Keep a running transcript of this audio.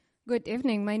Good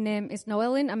evening. My name is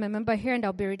Noelin. I'm a member here, and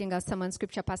I'll be reading our sermon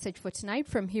scripture passage for tonight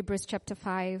from Hebrews chapter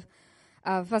 5,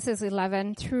 verses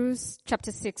 11 through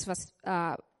chapter 6, verses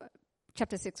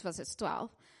 12.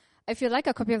 If you'd like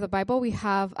a copy of the Bible, we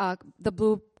have the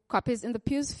blue copies in the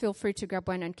pews. Feel free to grab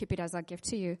one and keep it as a gift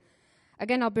to you.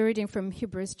 Again, I'll be reading from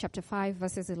Hebrews chapter 5,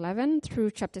 verses 11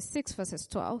 through chapter 6, verses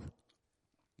 12.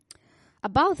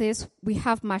 About this, we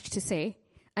have much to say,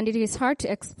 and it is hard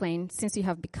to explain since you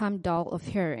have become dull of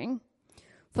hearing.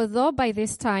 For though by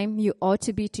this time you ought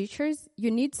to be teachers,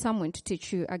 you need someone to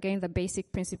teach you again the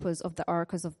basic principles of the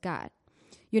oracles of God.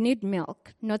 You need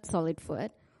milk, not solid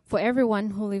food, for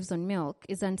everyone who lives on milk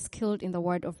is unskilled in the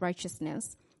word of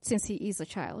righteousness, since he is a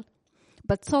child.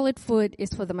 But solid food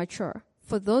is for the mature,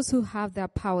 for those who have their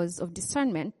powers of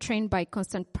discernment trained by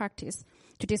constant practice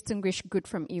to distinguish good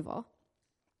from evil.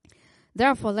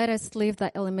 Therefore, let us leave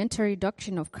the elementary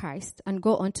doctrine of Christ and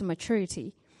go on to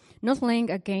maturity, not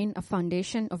laying again a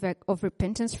foundation of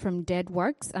repentance from dead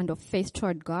works and of faith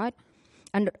toward God,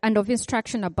 and of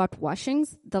instruction about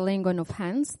washings, the laying on of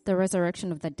hands, the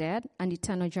resurrection of the dead, and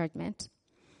eternal judgment.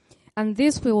 And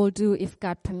this we will do if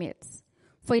God permits.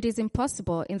 For it is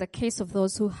impossible in the case of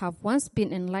those who have once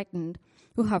been enlightened,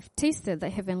 who have tasted the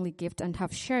heavenly gift and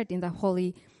have shared in the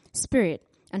Holy Spirit,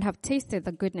 and have tasted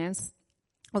the goodness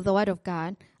of the word of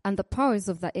God and the powers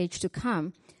of the age to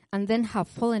come, and then have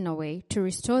fallen away, to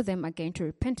restore them again to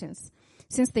repentance,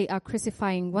 since they are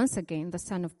crucifying once again the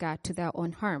Son of God to their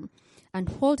own harm, and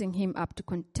holding him up to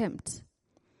contempt.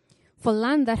 For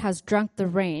land that has drunk the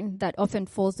rain that often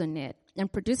falls on it,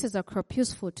 and produces a crop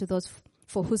useful to those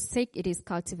for whose sake it is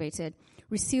cultivated,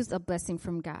 receives a blessing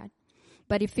from God.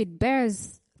 But if it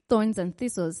bears thorns and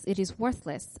thistles, it is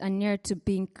worthless and near to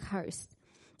being cursed,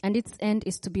 and its end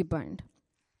is to be burned.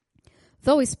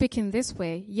 Though we speak in this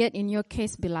way, yet in your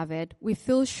case, beloved, we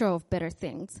feel sure of better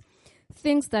things,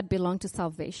 things that belong to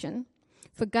salvation.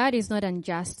 For God is not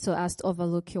unjust so as to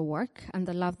overlook your work and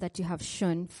the love that you have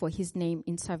shown for his name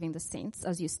in serving the saints,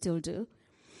 as you still do.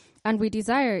 And we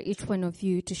desire each one of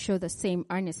you to show the same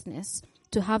earnestness,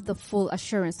 to have the full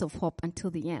assurance of hope until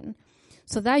the end,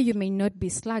 so that you may not be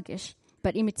sluggish,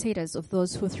 but imitators of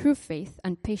those who through faith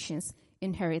and patience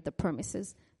inherit the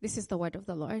promises. This is the word of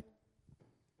the Lord.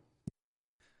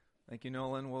 Thank you,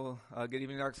 Nolan. Well, good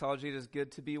evening, Doxology. It is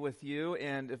good to be with you.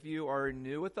 And if you are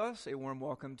new with us, a warm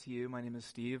welcome to you. My name is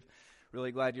Steve.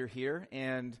 Really glad you're here.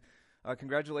 And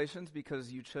congratulations,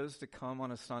 because you chose to come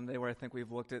on a Sunday where I think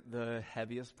we've looked at the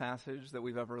heaviest passage that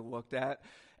we've ever looked at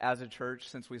as a church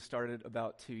since we started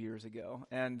about 2 years ago.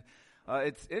 And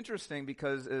it's interesting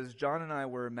because as John and I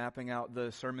were mapping out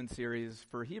the sermon series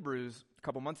for Hebrews a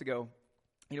couple months ago,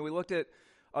 we looked at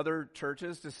other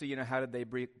churches to see, how did they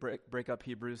break up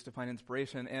Hebrews to find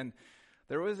inspiration. And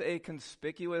there was a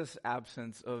conspicuous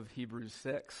absence of Hebrews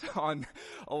 6 on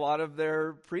a lot of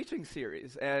their preaching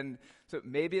series. And so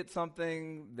maybe it's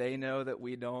something they know that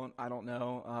we don't, I don't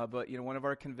know. But, one of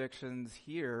our convictions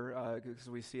here, because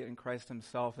we see it in Christ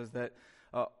himself, is that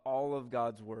all of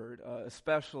God's word,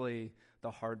 especially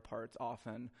the hard parts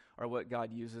often, are what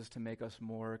God uses to make us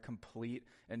more complete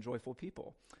and joyful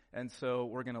people. And so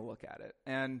we're going to look at it.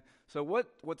 And so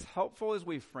what's helpful as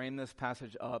we frame this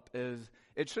passage up is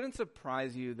it shouldn't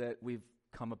surprise you that we've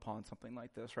come upon something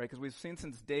like this, right? Because we've seen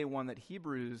since day one that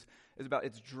Hebrews is about,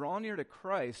 it's draw near to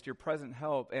Christ, your present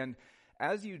help, and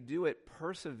as you do it,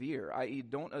 persevere, i.e.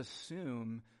 don't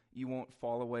assume you won't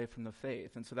fall away from the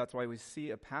faith. And so that's why we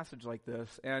see a passage like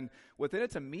this. And within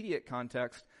its immediate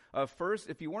context, first,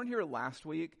 if you weren't here last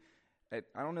week,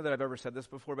 I don't know that I've ever said this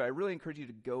before, but I really encourage you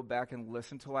to go back and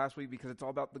listen to last week, because it's all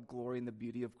about the glory and the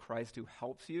beauty of Christ who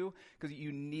helps you, because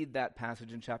you need that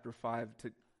passage in chapter 5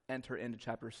 to enter into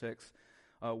chapter 6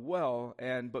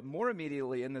 but more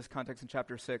immediately in this context in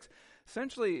chapter 6,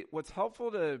 essentially what's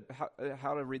helpful to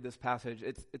how to read this passage,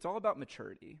 it's all about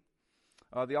maturity.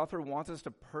 The author wants us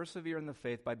to persevere in the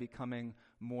faith by becoming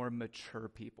more mature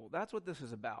people. That's what this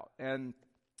is about. And,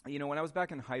 when I was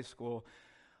back in high school,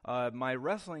 my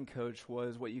wrestling coach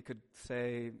was what you could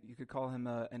call him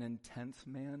an intense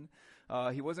man.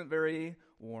 He wasn't very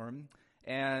warm.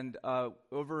 And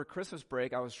over Christmas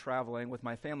break, I was traveling with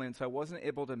my family, and so I wasn't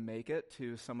able to make it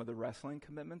to some of the wrestling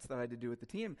commitments that I had to do with the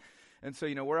team. And so,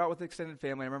 we're out with the extended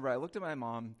family. I remember I looked at my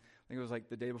mom. I think it was like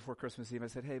the day before Christmas Eve. I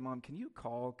said, "Hey, Mom, can you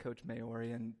call Coach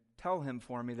Maori and tell him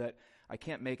for me that I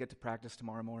can't make it to practice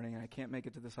tomorrow morning, and I can't make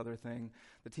it to this other thing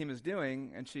the team is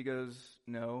doing?" And she goes,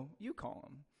 "No, you call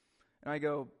him." And I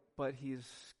go, "But he's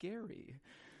scary."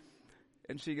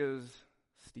 And she goes,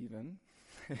 "Stephen,"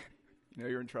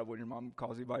 you're in trouble when your mom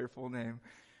calls you by your full name.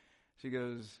 She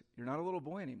goes, "You're not a little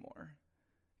boy anymore.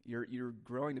 You're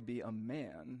growing to be a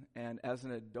man, and as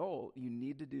an adult, you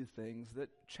need to do things that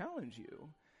challenge you.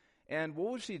 And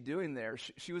what was she doing there?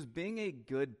 She was being a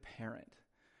good parent,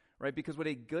 right? Because what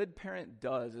a good parent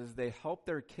does is they help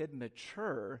their kid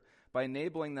mature by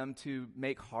enabling them to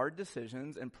make hard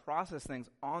decisions and process things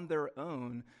on their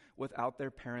own without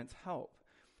their parents' help.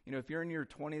 If you're in your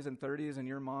 20s and 30s and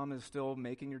your mom is still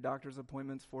making your doctor's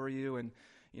appointments for you and,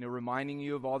 reminding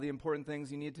you of all the important things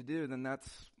you need to do, then that's,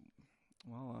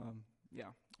 we'll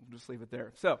just leave it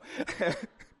there. So,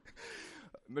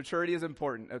 maturity is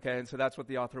important, okay? And so that's what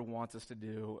the author wants us to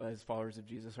do as followers of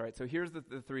Jesus, all right? So here's the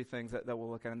three things that we'll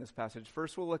look at in this passage.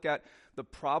 First, we'll look at the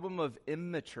problem of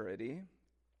immaturity.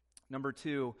 Number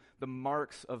 2, the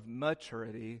marks of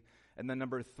maturity. And then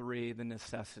number 3, the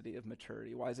necessity of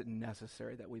maturity. Why is it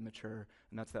necessary that we mature?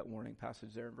 And that's that warning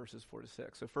passage there in verses 4 to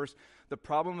 6. So first, the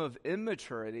problem of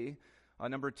immaturity.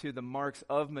 Number 2, the marks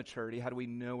of maturity. How do we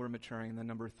know we're maturing? And then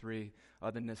number 3,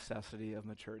 the necessity of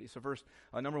maturity. So first,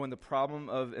 number 1, the problem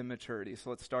of immaturity. So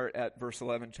let's start at verse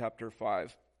 11, chapter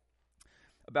 5.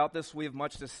 About this we have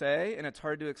much to say, and it's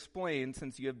hard to explain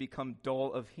since you have become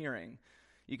dull of hearing.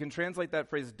 You can translate that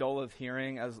phrase dull of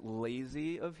hearing as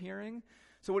lazy of hearing.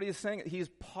 So what he's saying, he's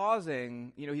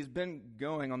pausing, he's been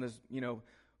going on this,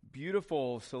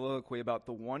 beautiful soliloquy about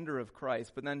the wonder of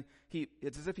Christ, but then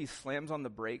it's as if he slams on the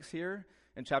brakes here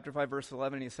in chapter 5, verse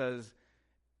 11, he says,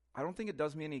 I don't think it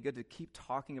does me any good to keep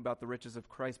talking about the riches of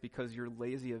Christ because you're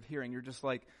lazy of hearing. You're just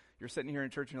like, you're sitting here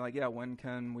in church and you're like, yeah, when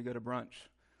can we go to brunch?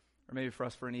 Or maybe for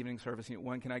us for an evening service,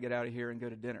 when can I get out of here and go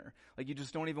to dinner? Like, you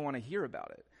just don't even want to hear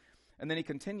about it. And then he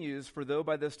continues, for though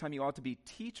by this time you ought to be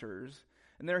teachers.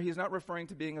 And there he's not referring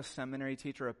to being a seminary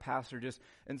teacher, a pastor, just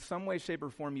in some way, shape,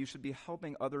 or form, you should be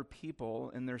helping other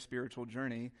people in their spiritual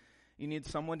journey. You need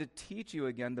someone to teach you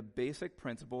again the basic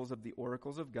principles of the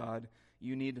oracles of God.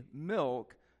 You need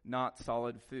milk, not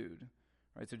solid food.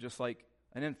 Right? So just like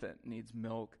an infant needs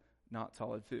milk, not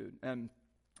solid food. And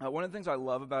one of the things I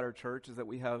love about our church is that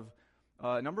we have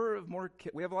a number of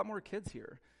we have a lot more kids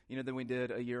here, than we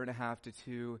did a year and a half to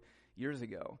 2 years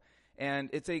ago. And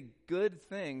it's a good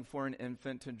thing for an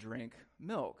infant to drink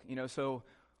milk. So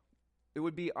it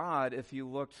would be odd if you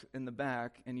looked in the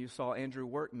back and you saw Andrew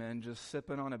Workman just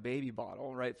sipping on a baby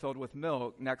bottle, right, filled with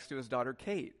milk next to his daughter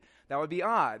Kate. That would be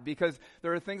odd because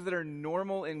there are things that are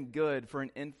normal and good for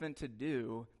an infant to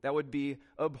do that would be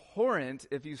abhorrent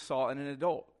if you saw in an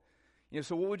adult.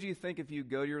 So what would you think if you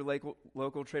go to your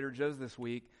local Trader Joe's this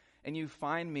week and you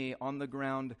find me on the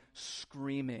ground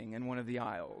screaming in one of the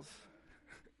aisles?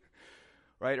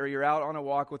 Right? Or you're out on a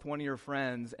walk with one of your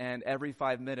friends and every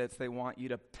 5 minutes they want you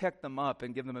to pick them up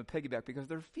and give them a piggyback because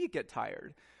their feet get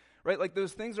tired. Right? Like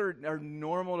those things are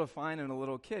normal to find in a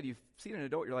little kid. You've seen an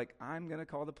adult, you're like, I'm going to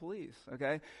call the police.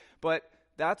 Okay? But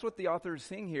that's what the author is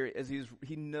saying here is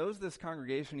he knows this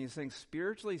congregation. He's saying,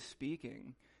 spiritually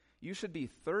speaking, you should be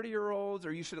 30-year-olds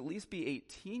or you should at least be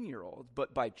 18-year-olds,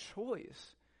 but by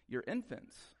choice, you're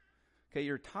infants. Okay?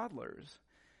 You're toddlers.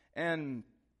 And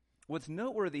what's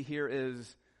noteworthy here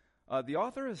is the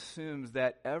author assumes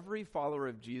that every follower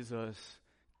of Jesus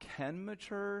can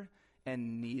mature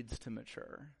and needs to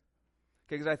mature.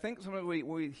 Because I think sometimes when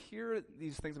we hear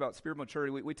these things about spiritual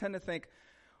maturity, we tend to think,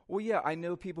 well, yeah, I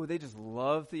know people, they just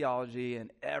love theology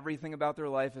and everything about their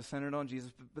life is centered on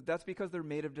Jesus, but that's because they're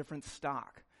made of different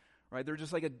stock, right? They're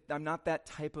just like, I'm not that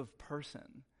type of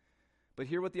person. But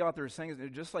here what the author is saying is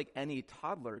just like any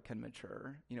toddler can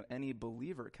mature, any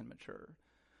believer can mature.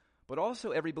 But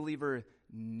also every believer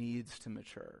needs to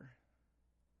mature.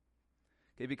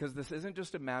 Okay, because this isn't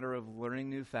just a matter of learning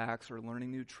new facts or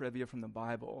learning new trivia from the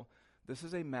Bible. This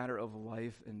is a matter of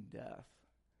life and death.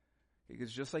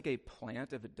 Because just like a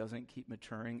plant, if it doesn't keep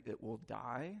maturing, it will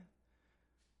die.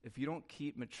 If you don't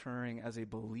keep maturing as a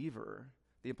believer,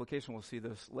 the implication, we'll see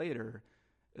this later,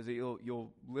 is that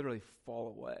you'll literally fall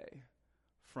away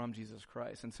from Jesus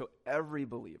Christ. And so every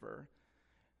believer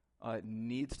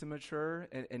needs to mature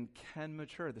and can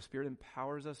mature. The Spirit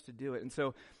empowers us to do it. And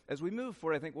so as we move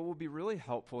forward, I think what will be really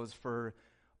helpful is for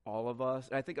all of us,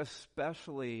 and I think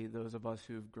especially those of us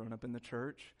who've grown up in the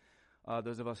church,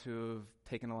 those of us who've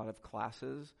taken a lot of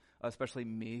classes, especially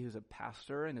me who's a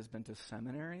pastor and has been to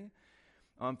seminary,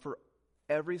 for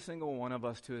every single one of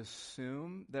us to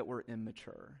assume that we're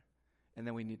immature and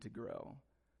then we need to grow.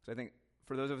 So I think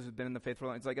for those of us who've been in the faith for a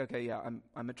long time, it's like, okay, yeah,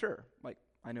 I'm mature. Like,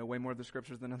 I know way more of the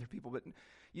scriptures than other people, but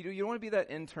you don't want to be that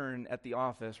intern at the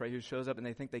office, right, who shows up and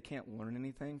they think they can't learn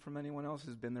anything from anyone else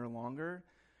who's been there longer,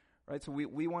 right? So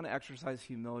we want to exercise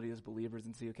humility as believers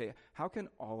and see, okay, how can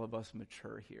all of us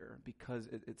mature here? Because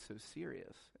it's so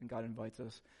serious, and God invites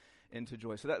us into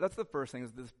joy. So that's the first thing,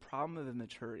 is this problem of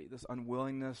immaturity, this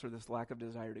unwillingness or this lack of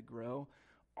desire to grow.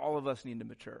 All of us need to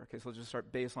mature. Okay, so let's just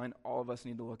start baseline. All of us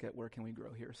need to look at where can we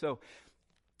grow here. So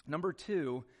number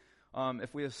two,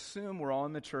 if we assume we're all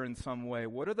immature in some way,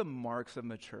 what are the marks of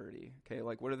maturity? Okay,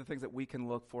 like what are the things that we can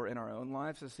look for in our own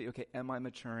lives to see, okay, am I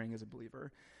maturing as a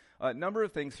believer? A number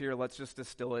of things here. Let's just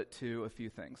distill it to a few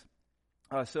things.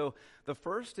 So the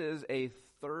first is a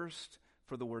thirst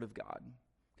for the Word of God.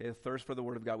 Okay, a thirst for the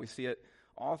Word of God. We see it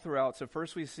all throughout. So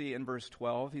first we see in verse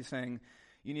 12, he's saying,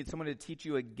 you need someone to teach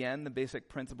you again the basic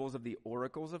principles of the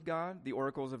oracles of God. The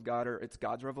oracles of God it's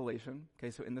God's revelation.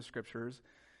 Okay, so in the scriptures,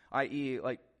 i.e.,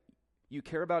 like, you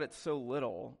care about it so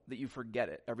little that you forget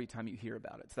it every time you hear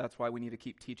about it. So that's why we need to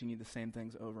keep teaching you the same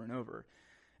things over and over.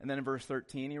 And then in verse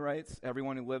 13, he writes,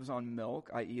 everyone who lives on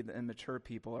milk, i.e. the immature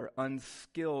people, are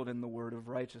unskilled in the word of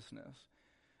righteousness,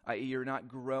 i.e. you're not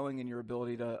growing in your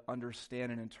ability to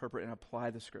understand and interpret and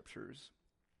apply the scriptures.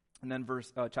 And then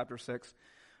chapter 6,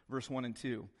 verse 1 and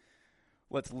 2.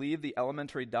 Let's leave the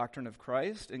elementary doctrine of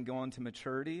Christ and go on to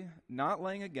maturity, not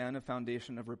laying again a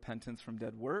foundation of repentance from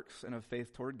dead works and of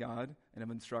faith toward God and of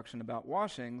instruction about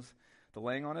washings, the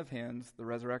laying on of hands, the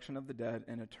resurrection of the dead,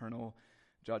 and eternal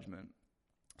judgment.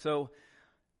 So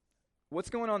what's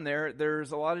going on there?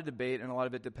 There's a lot of debate, and a lot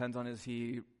of it depends on is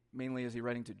he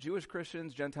writing to Jewish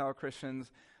Christians, Gentile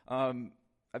Christians?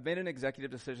 I've made an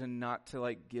executive decision not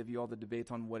to give you all the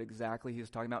debates on what exactly he's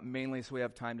talking about, mainly so we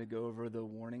have time to go over the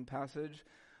warning passage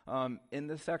in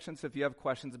this section. So if you have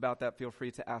questions about that, feel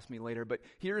free to ask me later. But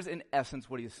here's in essence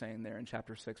what he's saying there in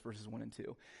chapter 6, verses 1 and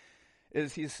 2.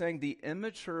 Is he's saying the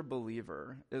immature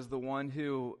believer is the one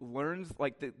who learns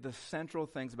the central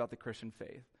things about the Christian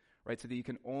faith, right? So that you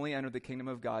can only enter the kingdom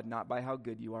of God not by how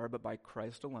good you are, but by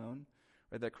Christ alone,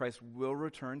 right? That Christ will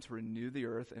return to renew the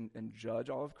earth and judge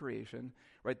all of creation,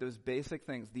 right? Those basic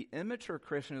things. The immature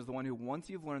Christian is the one who, once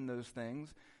you've learned those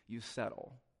things, you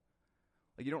settle.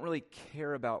 You don't really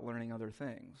care about learning other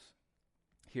things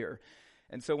here.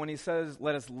 And so when he says,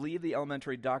 let us leave the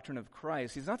elementary doctrine of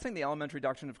Christ, he's not saying the elementary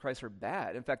doctrine of Christ are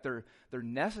bad. In fact, they're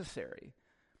necessary.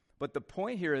 But the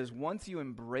point here is once you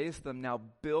embrace them, now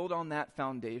build on that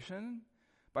foundation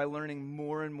by learning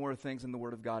more and more things in the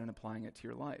Word of God and applying it to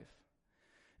your life.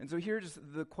 And so here just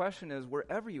the question is,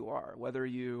 wherever you are, whether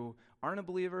you aren't a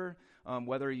believer,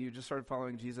 whether you just started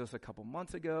following Jesus a couple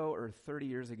months ago or 30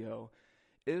 years ago,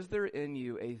 is there in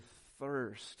you a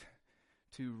thirst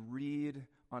to read,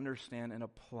 understand, and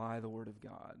apply the Word of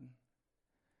God?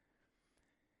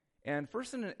 And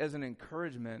first, as an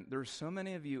encouragement, there's so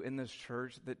many of you in this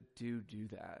church that do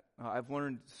that. I've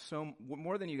learned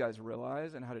more than you guys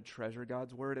realize and how to treasure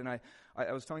God's Word. And I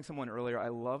was telling someone earlier, I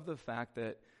love the fact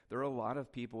that there are a lot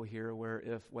of people here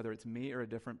where whether it's me or a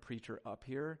different preacher up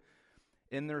here,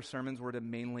 in their sermons were to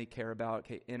mainly care about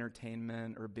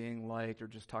entertainment or being liked or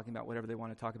just talking about whatever they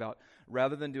want to talk about,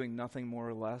 rather than doing nothing more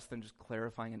or less than just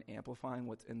clarifying and amplifying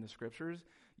what's in the scriptures,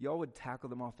 y'all would tackle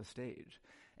them off the stage.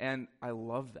 And I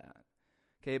love that.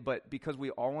 Okay, but because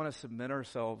we all want to submit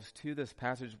ourselves to this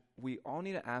passage, we all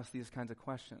need to ask these kinds of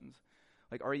questions.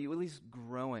 Are you at least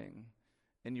growing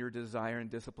in your desire and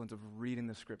disciplines of reading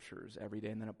the scriptures every day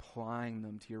and then applying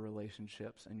them to your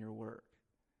relationships and your work?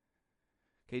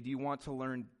 Okay, do you want to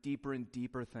learn deeper and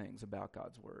deeper things about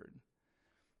God's Word?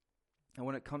 And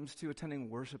when it comes to attending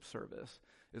worship service,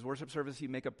 is worship service you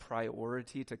make a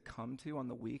priority to come to on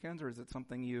the weekends, or is it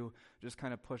something you just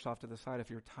kind of push off to the side if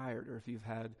you're tired or if you've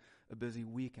had a busy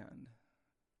weekend?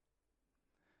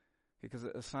 Because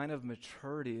a sign of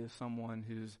maturity is someone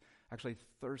who's actually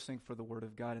thirsting for the Word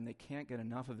of God and they can't get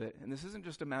enough of it. And this isn't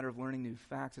just a matter of learning new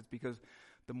facts. It's because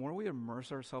the more we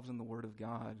immerse ourselves in the Word of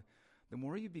God, the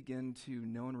more you begin to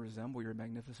know and resemble your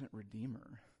magnificent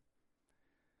Redeemer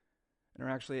and are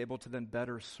actually able to then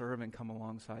better serve and come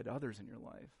alongside others in your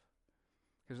life.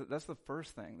 Because that's the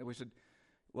first thing that we should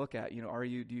look at. Do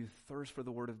you thirst for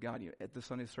the Word of God at the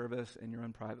Sunday service, in your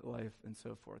own private life, and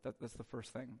so forth? That's the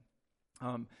first thing.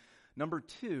 Number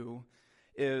two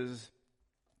is,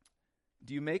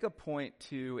 do you make a point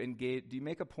to engage? Do you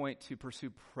make a point to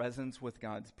pursue presence with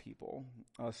God's people?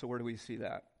 So where do we see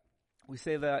that? We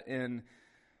say that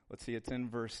it's in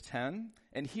verse 10.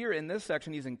 And here in this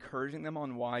section, he's encouraging them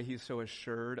on why he's so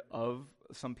assured of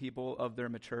some people of their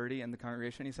maturity in the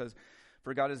congregation. He says,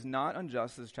 for God is not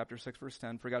unjust, this is chapter 6, verse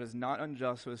 10, for God is not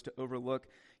unjust so as to overlook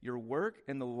your work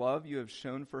and the love you have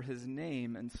shown for his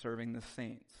name in serving the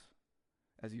saints,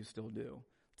 as you still do.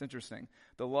 It's interesting.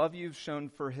 The love you've shown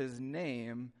for his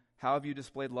name, how have you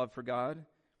displayed love for God?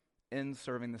 In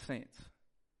serving the saints.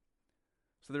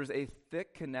 So there's a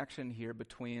thick connection here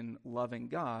between loving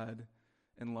God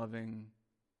and loving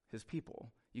his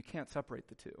people. You can't separate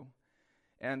the two.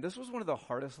 And this was one of the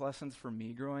hardest lessons for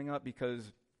me growing up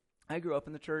because I grew up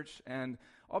in the church, and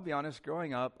I'll be honest,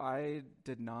 growing up, I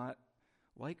did not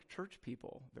like church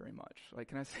people very much. Like,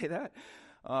 can I say that?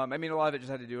 I mean, a lot of it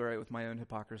just had to do with my own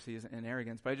hypocrisies and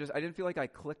arrogance, but I didn't feel like I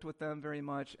clicked with them very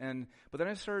much. But then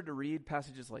I started to read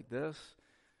passages like this.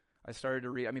 I started to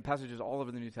read, passages all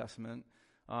over the New Testament.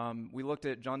 We looked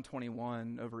at John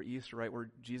 21 over Easter, right, where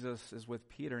Jesus is with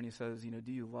Peter, and he says,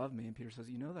 do you love me? And Peter says,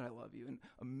 you know that I love you. And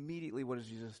immediately, what does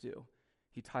Jesus do?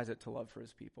 He ties it to love for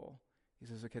his people. He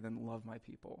says, okay, then love my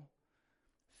people.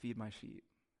 Feed my sheep.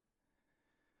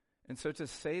 And so to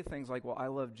say things like, well, I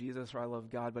love Jesus or I love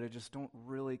God, but I just don't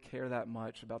really care that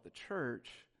much about the church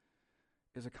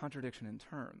is a contradiction in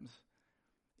terms.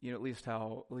 At least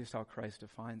how Christ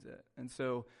defines it. And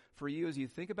so for you, as you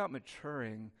think about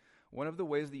maturing, one of the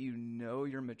ways that you know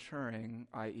you're maturing,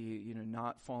 i.e.,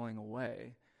 not falling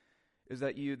away, is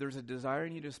that there's a desire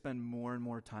in you to spend more and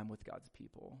more time with God's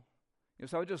people.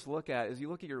 So I would just as you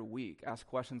look at your week, ask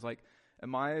questions like,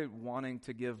 am I wanting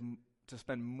to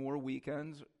spend more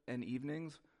weekends and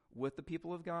evenings with the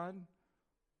people of God?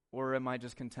 Or am I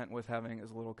just content with having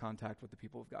as little contact with the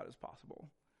people of God as possible?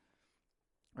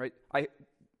 Right?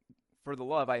 For the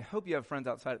love, I hope you have friends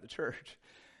outside of the church.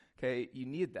 Okay, you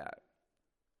need that.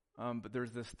 But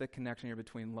there's this thick connection here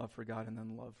between love for God and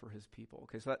then love for his people.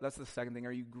 Okay, so that's the second thing.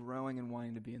 Are you growing and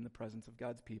wanting to be in the presence of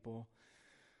God's people?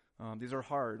 These are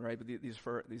hard, right? But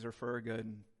these are for our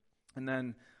good. And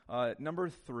then number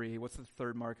 3, what's the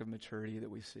third mark of maturity that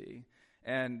we see?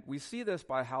 And we see this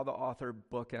by how the author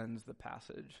bookends the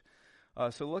passage.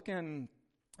 So look again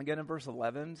in verse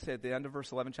 11. Say at the end of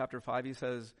verse 11, chapter 5, he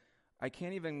says, I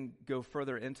can't even go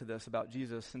further into this about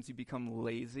Jesus since you become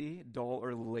lazy, dull,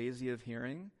 or lazy of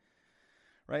hearing.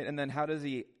 Right? And then how does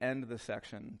he end the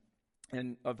section?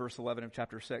 In verse 11 of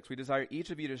chapter 6, we desire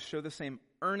each of you to show the same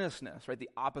earnestness, right? The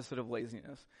opposite of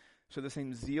laziness. Show the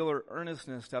same zeal or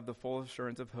earnestness to have the full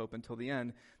assurance of hope until the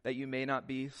end, that you may not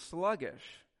be sluggish.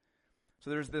 So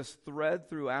there's this thread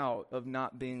throughout of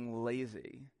not being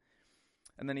lazy.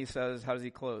 And then he says, how does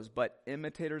he close? But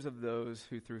imitators of those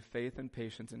who through faith and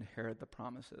patience inherit the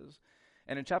promises.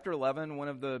 And in chapter 11, one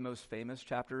of the most famous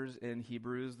chapters in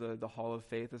Hebrews, the Hall of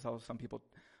Faith is how some people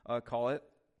call it,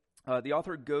 the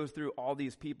author goes through all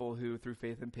these people who, through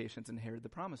faith and patience, inherited the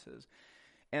promises.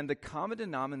 And the common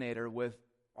denominator with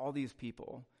all these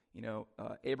people,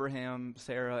 Abraham,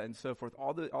 Sarah, and so forth,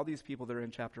 all these people that are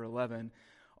in chapter 11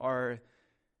 are,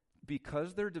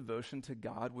 because their devotion to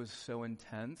God was so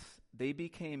intense, they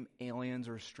became aliens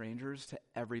or strangers to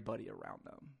everybody around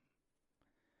them.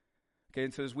 Okay,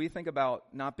 and so as we think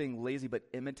about not being lazy, but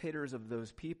imitators of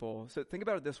those people, so think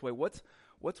about it this way.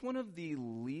 What's one of the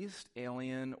least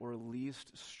alien or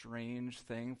least strange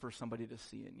thing for somebody to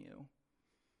see in you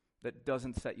that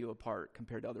doesn't set you apart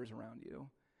compared to others around you?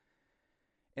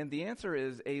 And the answer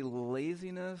is a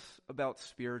laziness about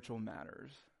spiritual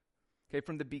matters. Okay,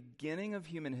 from the beginning of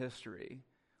human history,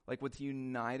 like what's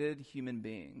united human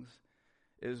beings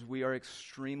is we are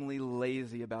extremely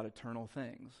lazy about eternal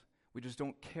things. We just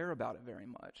don't care about it very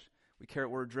much.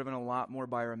 We're driven a lot more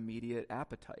by our immediate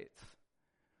appetites.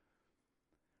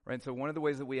 Right? And so one of the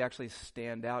ways that we actually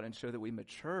stand out and show that we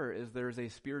mature is there's a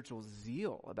spiritual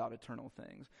zeal about eternal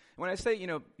things. And when I say,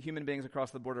 human beings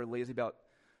across the board are lazy about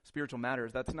spiritual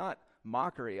matters, that's not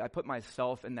mockery. I put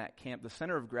myself in that camp. The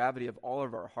center of gravity of all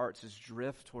of our hearts is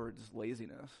drift towards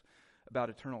laziness about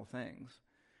eternal things.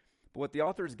 But what the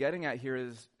author is getting at here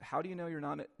is, how do you know you're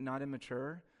not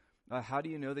immature? How do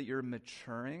you know that you're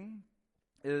maturing?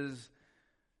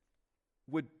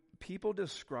 Would people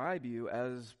describe you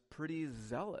as pretty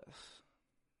zealous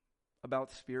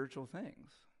about spiritual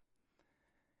things?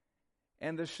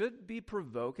 And this should be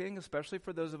provoking, especially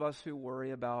for those of us who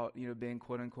worry about, being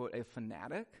quote unquote a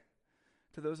fanatic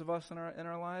to those of us in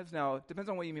our lives. Now, it depends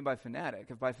on what you mean by fanatic.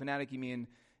 If by fanatic you mean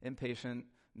impatient,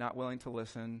 not willing to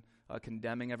listen,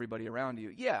 condemning everybody around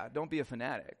you, yeah, don't be a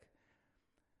fanatic.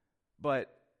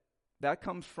 But that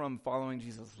comes from following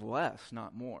Jesus less,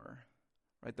 not more.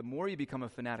 Right? The more you become a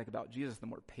fanatic about Jesus, the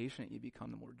more patient you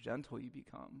become, the more gentle you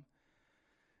become.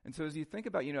 And so as you think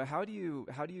about, how do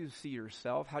you see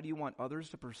yourself? How do you want others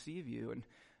to perceive you?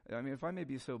 And if I may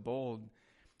be so bold,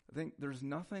 I think there's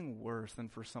nothing worse than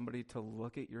for somebody to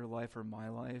look at your life or my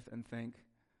life and think,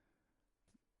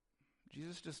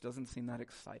 Jesus just doesn't seem that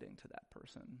exciting to that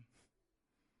person.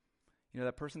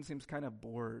 That person seems kind of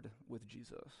bored with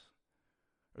Jesus.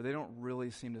 Or they don't really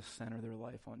seem to center their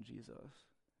life on Jesus.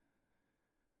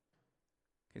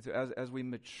 Okay, so as we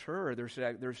mature, there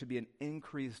should be an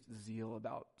increased zeal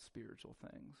about spiritual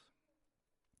things.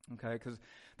 Okay, because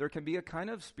there can be a kind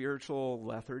of spiritual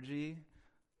lethargy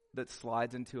that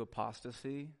slides into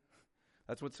apostasy.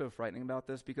 That's what's so frightening about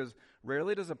this, because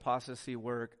rarely does apostasy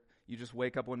work. You just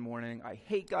wake up one morning, I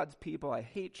hate God's people, I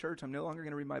hate church, I'm no longer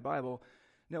going to read my Bible.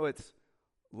 No, it's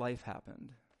life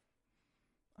happened.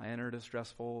 I entered a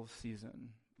stressful season.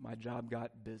 My job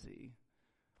got busy.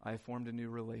 I formed a new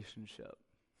relationship.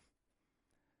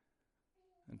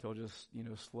 Until just,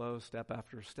 slow step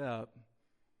after step,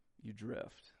 you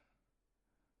drift.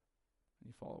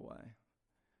 You fall away.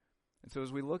 And so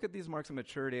as we look at these marks of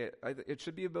maturity, it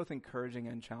should be both encouraging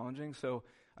and challenging. So,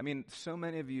 so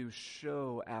many of you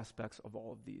show aspects of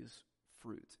all of these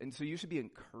fruits. And so you should be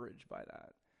encouraged by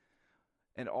that.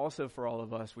 And also for all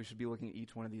of us, we should be looking at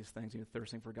each one of these things,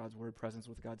 thirsting for God's word, presence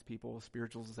with God's people,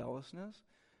 spiritual zealousness.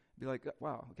 Be like,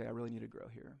 wow, okay, I really need to grow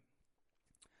here.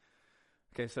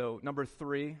 Okay, so number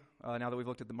 3, now that we've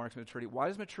looked at the marks of maturity, why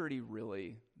does maturity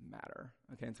really matter?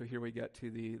 Okay, and so here we get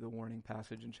to the warning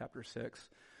passage in chapter 6,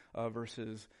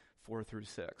 verses 4 through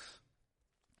 6.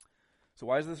 So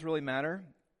why does this really matter?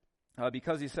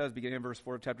 Because he says, beginning in verse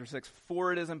 4 of chapter 6,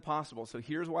 for it is impossible. So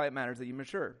here's why it matters that you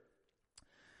mature.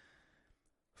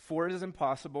 For it is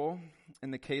impossible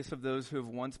in the case of those who have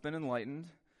once been enlightened,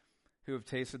 who have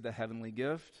tasted the heavenly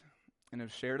gift, and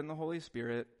have shared in the Holy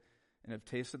Spirit, and have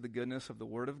tasted the goodness of the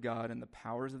Word of God and the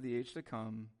powers of the age to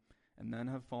come, and then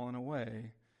have fallen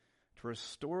away, to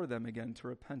restore them again to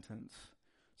repentance,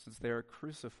 since they are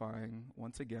crucifying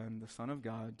once again the Son of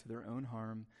God to their own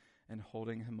harm and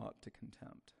holding him up to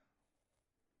contempt.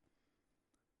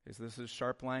 Okay, so this is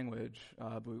sharp language,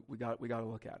 but we got to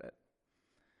look at it.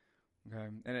 Okay,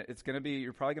 and it's going to be,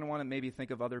 you're probably going to want to maybe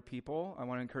think of other people. I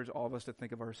want to encourage all of us to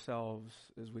think of ourselves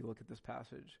as we look at this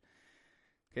passage.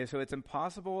 Okay, so it's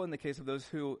impossible in the case of those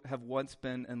who have once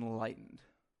been enlightened.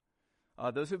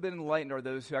 Those who have been enlightened are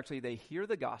those who actually, they hear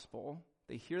the gospel,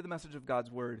 they hear the message of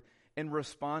God's word, and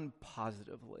respond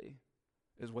positively,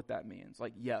 is what that means.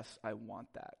 Like, yes, I want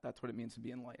that. That's what it means to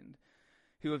be enlightened.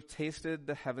 Who have tasted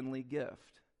the heavenly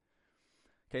gift.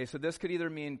 Okay, so this could either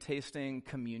mean tasting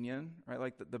communion, right,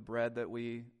 like the bread that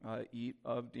we eat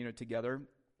of, together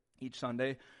each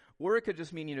Sunday, or it could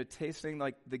just mean, tasting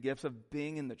like the gifts of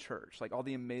being in the church, like all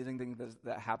the amazing things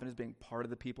that happen as being part of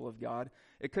the people of God.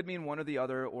 It could mean one or the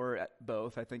other, or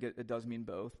both. I think it does mean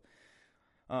both.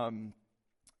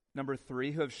 Number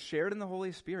 3, who have shared in the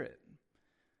Holy Spirit.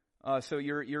 So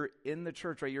you're in the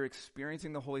church, right? You're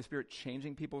experiencing the Holy Spirit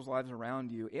changing people's lives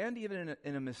around you, and even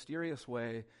in a mysterious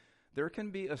way, there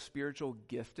can be a spiritual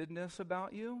giftedness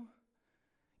about you,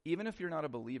 even if you're not a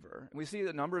believer. And we see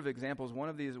a number of examples. One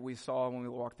of these we saw when we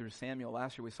walked through Samuel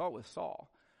last year. We saw it with Saul,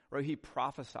 right? He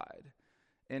prophesied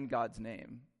in God's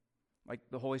name. Like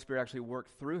the Holy Spirit actually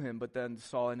worked through him, but then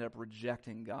Saul ended up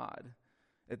rejecting God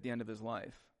at the end of his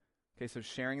life. Okay, so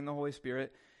sharing in the Holy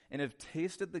Spirit, and have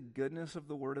tasted the goodness of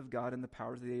the Word of God and the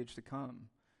powers of the age to come.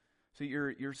 So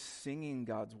you're singing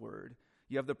God's Word.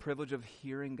 You have the privilege of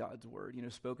hearing God's Word,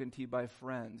 spoken to you by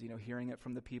friends, hearing it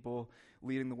from the people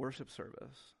leading the worship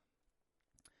service.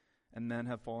 And then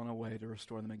have fallen away to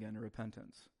restore them again to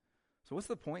repentance. So what's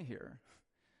the point here?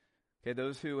 Okay,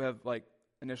 those who have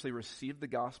initially received the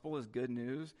gospel as good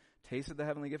news, tasted the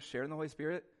heavenly gift, shared in the Holy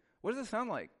Spirit, what does it sound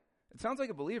like? It sounds like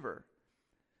a believer.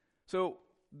 So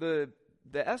the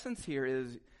essence here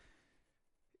is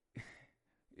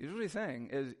what he's saying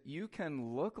is you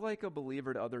can look like a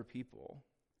believer to other people.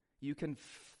 You can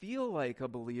feel like a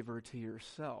believer to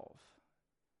yourself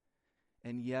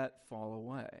and yet fall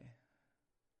away.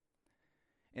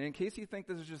 And in case you think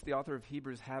this is just the author of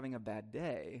Hebrews having a bad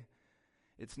day,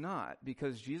 it's not,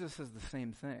 because Jesus says the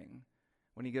same thing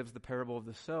when he gives the parable of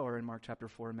the sower in Mark chapter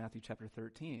 4 and Matthew chapter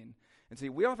 13. And see,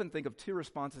 we often think of 2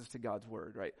 responses to God's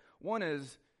word, right? One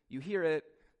is you hear it,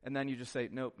 and then you just say,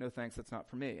 nope, no thanks, that's not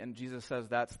for me. And Jesus says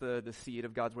that's the seed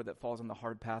of God's word that falls on the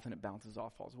hard path and it bounces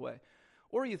off, falls away.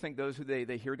 Or you think those who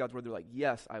they hear God's word, they're like,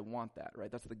 yes, I want that, right?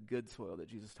 That's the good soil that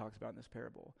Jesus talks about in this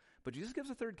parable. But Jesus gives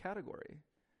a third category.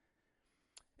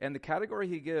 And the category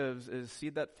he gives is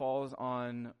seed that falls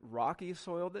on rocky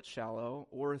soil that's shallow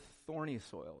or thorny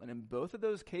soil. And in both of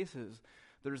those cases,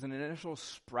 there's an initial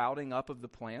sprouting up of the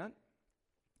plant,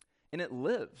 and it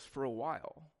lives for a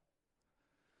while.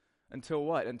 Until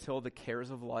what? Until the cares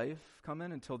of life come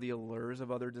in, until the allures of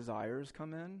other desires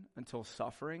come in, until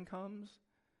suffering comes,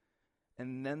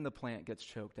 and then the plant gets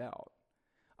choked out.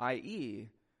 I.e.,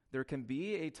 there can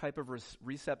be a type of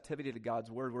receptivity to God's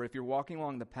word where if you're walking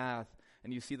along the path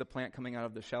and you see the plant coming out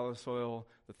of the shallow soil,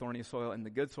 the thorny soil, and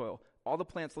the good soil, all the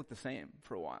plants look the same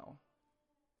for a while.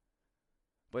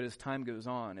 But as time goes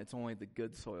on, it's only the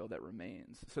good soil that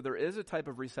remains. So there is a type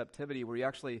of receptivity where you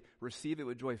actually receive it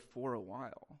with joy for a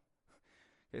while.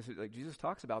 Okay, so Jesus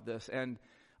talks about this. And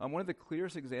One of the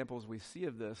clearest examples we see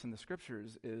of this in the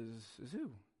scriptures is who?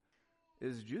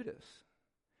 Is Judas.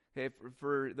 Okay,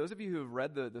 for those of you who have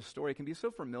read the story, it can be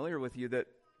so familiar with you that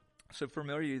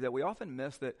we often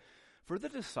miss that for the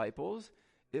disciples,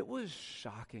 it was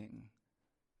shocking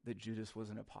that Judas was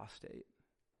an apostate.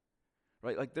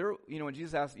 Right? Like when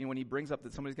Jesus asks, when he brings up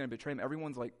that somebody's going to betray him,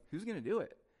 everyone's like, who's going to do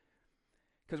it?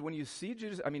 Because when you see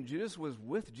Judas was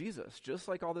with Jesus, just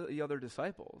like all the other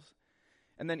disciples.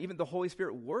 And then even the Holy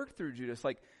Spirit worked through Judas.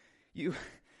 Like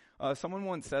someone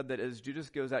once said that as Judas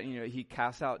goes out, he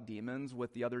casts out demons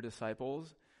with the other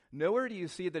disciples. Nowhere do you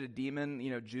see that a demon,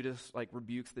 Judas like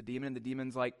rebukes the demon and the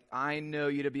demon's like, I know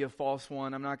you to be a false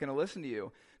one. I'm not going to listen to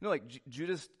you. No, like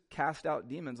Judas cast out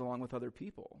demons along with other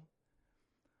people.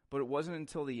 But it wasn't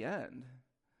until the end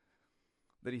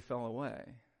that he fell away.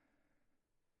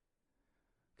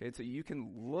 Okay, so you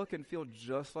can look and feel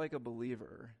just like a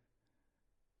believer,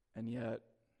 and yet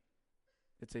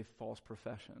it's a false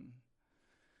profession.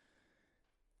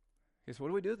 Okay, so what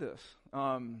do we do with this?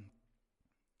 You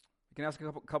can ask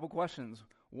a couple questions.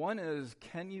 One is,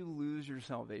 can you lose your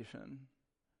salvation?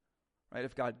 Right?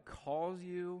 If God calls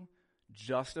you,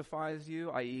 justifies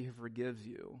you, i.e. forgives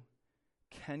you,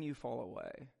 can you fall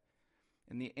away?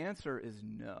 And the answer is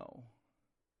no.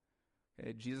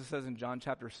 Okay, Jesus says in John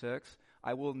chapter 6,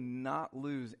 I will not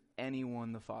lose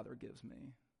anyone the Father gives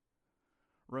me.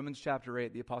 Romans chapter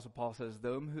 8, the Apostle Paul says,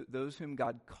 those whom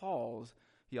God calls,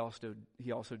 he also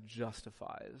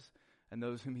justifies. And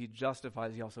those whom he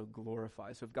justifies, he also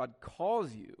glorifies. So if God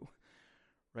calls you,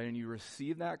 right, and you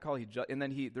receive that call, and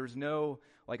then there's no,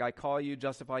 like, I call you,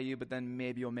 justify you, but then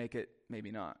maybe you'll make it,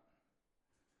 maybe not.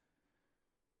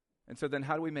 And so then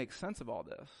how do we make sense of all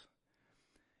this?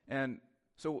 And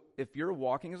so if you're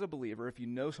walking as a believer, if you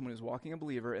know someone who's walking a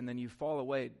believer, and then you fall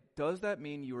away, does that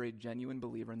mean you were a genuine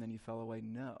believer and then you fell away?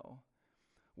 No.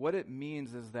 What it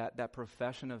means is that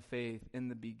profession of faith in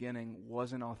the beginning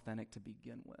wasn't authentic to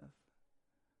begin with.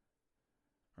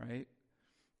 Right?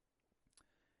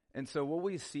 And so what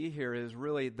we see here is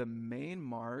really the main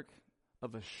mark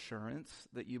of assurance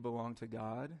that you belong to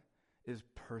God is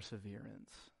perseverance.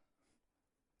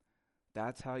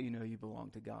 That's how you know you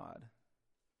belong to God.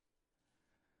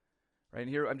 Right? And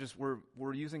here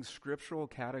we're using scriptural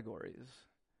categories.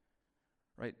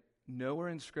 Right? Nowhere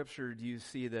in Scripture do you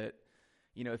see that,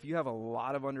 if you have a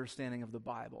lot of understanding of the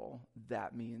Bible,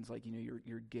 that means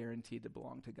you're guaranteed to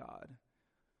belong to God.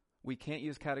 We can't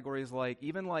use categories like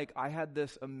I had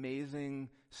this amazing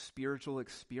spiritual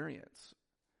experience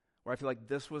where I feel like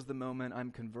this was the moment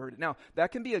I'm converted. Now,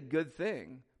 that can be a good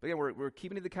thing. But again, we're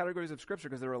keeping to the categories of Scripture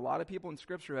because there are a lot of people in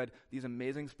Scripture who had these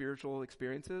amazing spiritual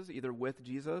experiences, either with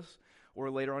Jesus or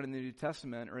later on in the New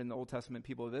Testament or in the Old Testament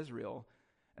people of Israel,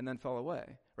 and then fell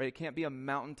away. Right? It can't be a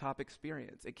mountaintop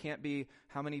experience. It can't be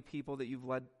how many people that you've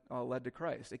led to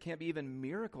Christ. It can't be even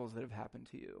miracles that have happened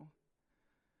to you.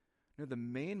 The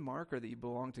main marker that you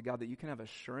belong to God, that you can have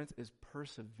assurance, is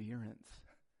perseverance.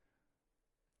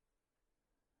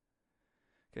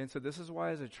 Okay, and so this is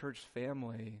why as a church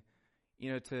family,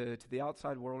 to the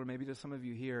outside world, or maybe to some of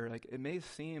you here, it may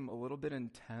seem a little bit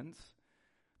intense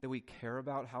that we care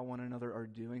about how one another are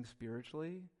doing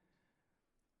spiritually.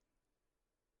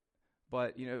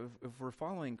 But, if we're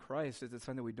following Christ, it's a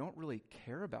sign that we don't really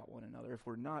care about one another. If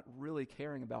we're not really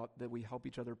caring about that we help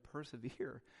each other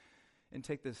persevere and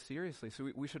take this seriously.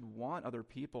 So we should want other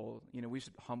people, we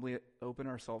should humbly open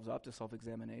ourselves up to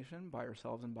self-examination by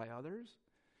ourselves and by others.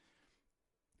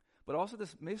 But also,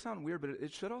 this may sound weird, but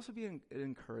it should also be an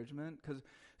encouragement, because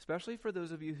especially for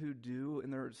those of you who do,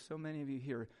 and there are so many of you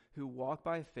here, who walk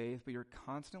by faith, but you're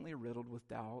constantly riddled with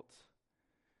doubts.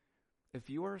 If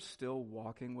you are still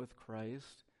walking with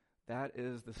Christ, that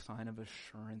is the sign of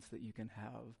assurance that you can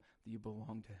have, that you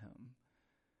belong to Him.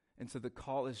 And so the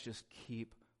call is just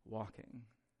keep walking.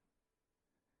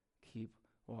 Keep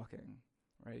walking,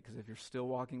 right? Because if you're still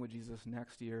walking with Jesus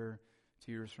next year,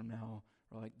 2 years from now,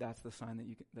 that's the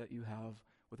sign that you have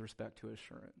with respect to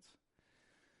assurance.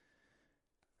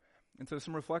 And so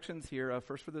some reflections here.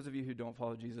 First, for those of you who don't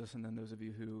follow Jesus, and then those of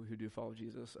you who do follow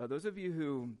Jesus. Those of you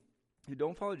who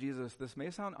don't follow Jesus, this may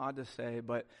sound odd to say,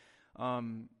 but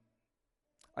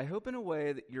I hope in a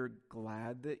way that you're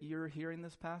glad that you're hearing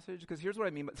this passage, because here's what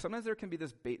I mean. But sometimes there can be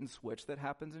this bait and switch that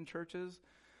happens in churches,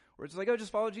 where it's like, oh,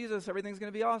 just follow Jesus, everything's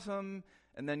going to be awesome,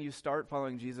 and then you start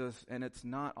following Jesus, and it's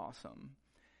not awesome.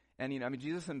 And,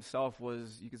 Jesus himself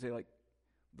was, you could say,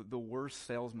 the worst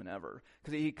salesman ever.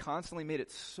 Because he constantly made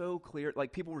it so clear.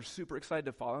 People were super excited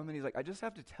to follow him. And he's like, I just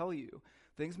have to tell you,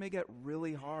 things may get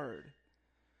really hard.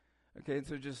 Okay, and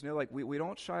so just know, we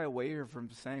don't shy away here from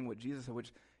saying what Jesus said,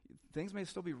 which things may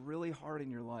still be really hard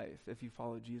in your life if you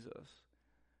follow Jesus.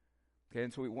 Okay,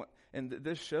 and so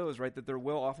this shows, right, that there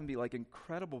will often be like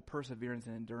incredible perseverance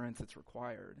and endurance that's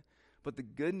required. But the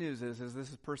good news is this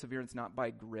is perseverance not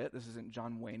by grit. This isn't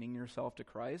John waning yourself to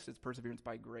Christ. It's perseverance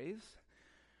by grace,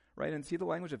 right? And see the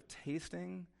language of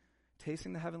tasting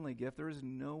the heavenly gift. There is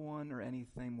no one or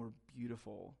anything more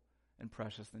beautiful and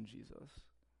precious than Jesus.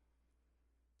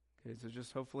 Okay, so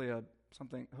just hopefully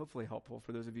something helpful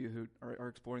for those of you who are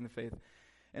exploring the faith.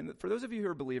 And for those of you who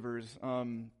are believers,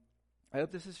 I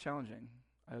hope this is challenging.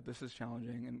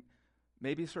 And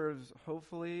maybe serves,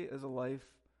 hopefully, as a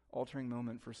life-altering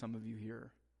moment for some of you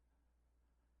here.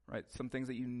 Right? Some things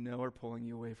that you know are pulling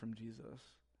you away from Jesus.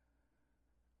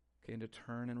 Okay, and to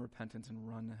turn in repentance and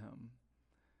run to him.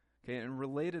 Okay, and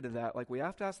related to that, like we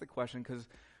have to ask the question, because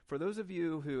for those of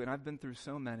you who, and I've been through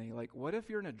so many, like what if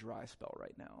you're in a dry spell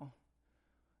right now?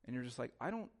 And you're just like, I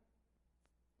don't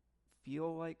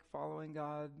feel like following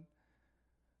God.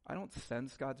 I don't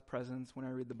sense God's presence when I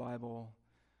read the Bible.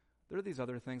 There are these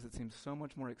other things that seem so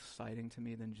much more exciting to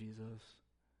me than Jesus.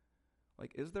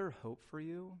 Like, is there hope for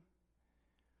you?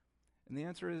 And the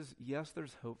answer is yes,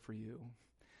 there's hope for you.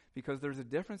 Because there's a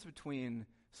difference between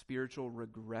spiritual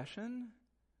regression,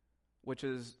 which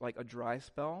is like a dry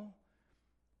spell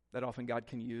that often God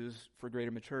can use for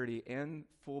greater maturity, and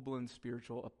full-blown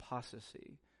spiritual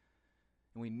apostasy.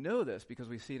 And we know this because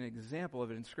we see an example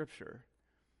of it in Scripture.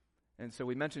 And so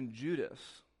we mentioned Judas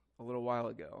a little while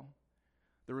ago.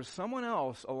 There was someone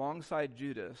else alongside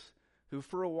Judas who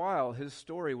for a while his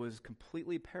story was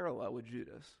completely parallel with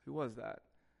Judas. Who was that?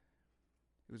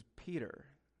 It was Peter.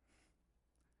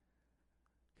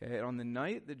 Okay, and on the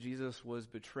night that Jesus was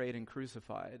betrayed and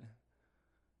crucified,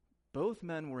 both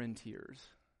men were in tears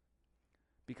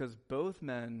because both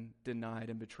men denied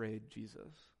and betrayed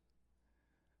Jesus.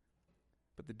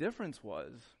 But the difference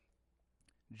was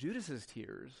Judas's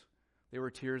tears, they were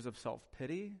tears of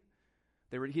self-pity.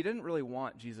 He didn't really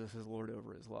want Jesus as Lord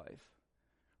over his life.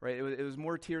 Right? It was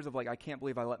more tears of like, I can't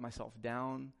believe I let myself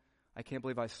down. I can't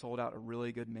believe I sold out a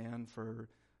really good man for,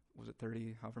 was it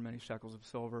 30, however many shekels of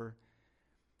silver.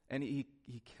 And he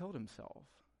killed himself.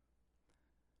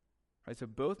 Right? So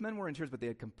both men were in tears, but they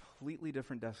had completely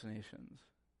different destinations.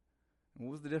 And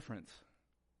what was the difference?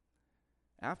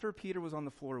 After Peter was on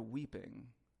the floor weeping,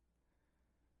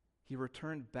 he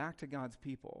returned back to God's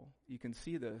people. You can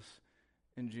see this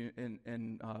in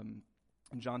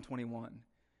John 21.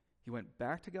 He went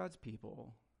back to God's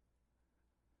people.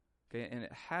 Okay, and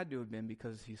it had to have been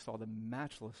because he saw the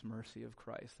matchless mercy of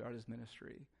Christ throughout his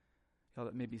ministry. He thought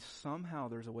that maybe somehow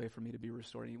there's a way for me to be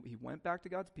restored. He went back to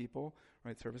God's people,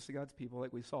 right, service to God's people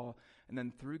like we saw, and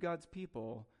then through God's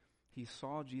people, he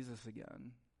saw Jesus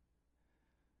again.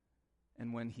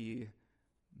 And when he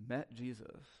met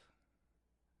Jesus,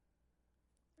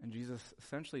 and Jesus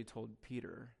essentially told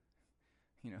Peter,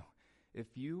 if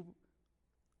you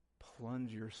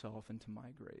plunge yourself into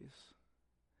my grace,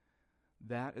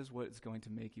 that is what is going to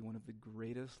make you one of the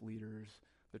greatest leaders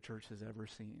the church has ever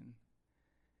seen.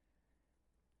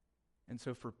 And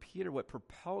so for Peter, what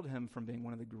propelled him from being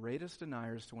one of the greatest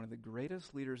deniers to one of the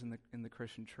greatest leaders in the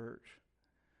Christian church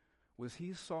was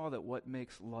he saw that what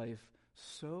makes life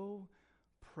so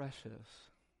precious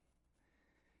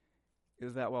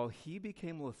is that while he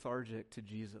became lethargic to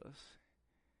Jesus,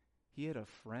 he had a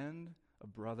friend, a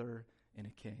brother, and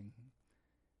a king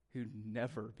who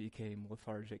never became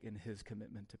lethargic in his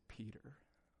commitment to Peter.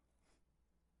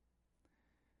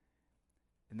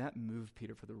 And that moved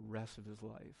Peter for the rest of his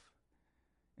life.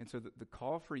 And so the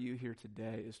call for you here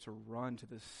today is to run to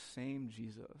the same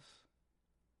Jesus,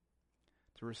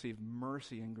 to receive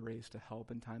mercy and grace to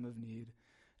help in time of need.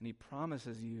 And he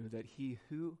promises you that he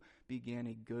who began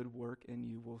a good work in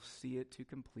you will see it to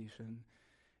completion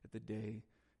at the day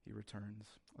he returns.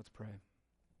 Let's pray.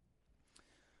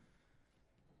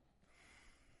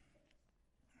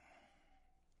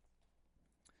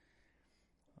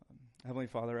 Heavenly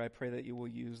Father, I pray that you will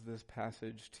use this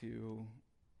passage to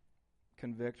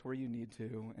convict where you need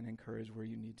to and encourage where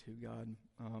you need to, God.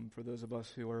 For those of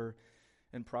us who are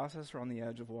in process or on the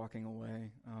edge of walking away,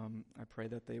 I pray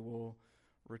that they will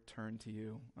return to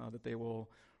you, that they will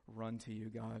run to you,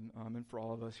 God. And for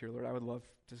all of us here, Lord, I would love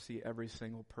to see every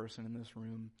single person in this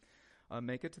room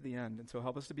make it to the end. And so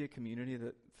help us to be a community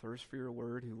that thirsts for your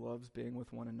word, who loves being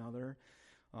with one another,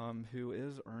 who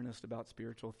is earnest about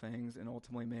spiritual things, and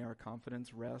ultimately may our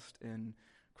confidence rest in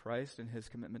Christ and his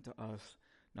commitment to us,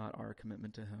 not our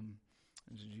commitment to him.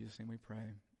 In Jesus' name we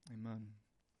pray. Amen.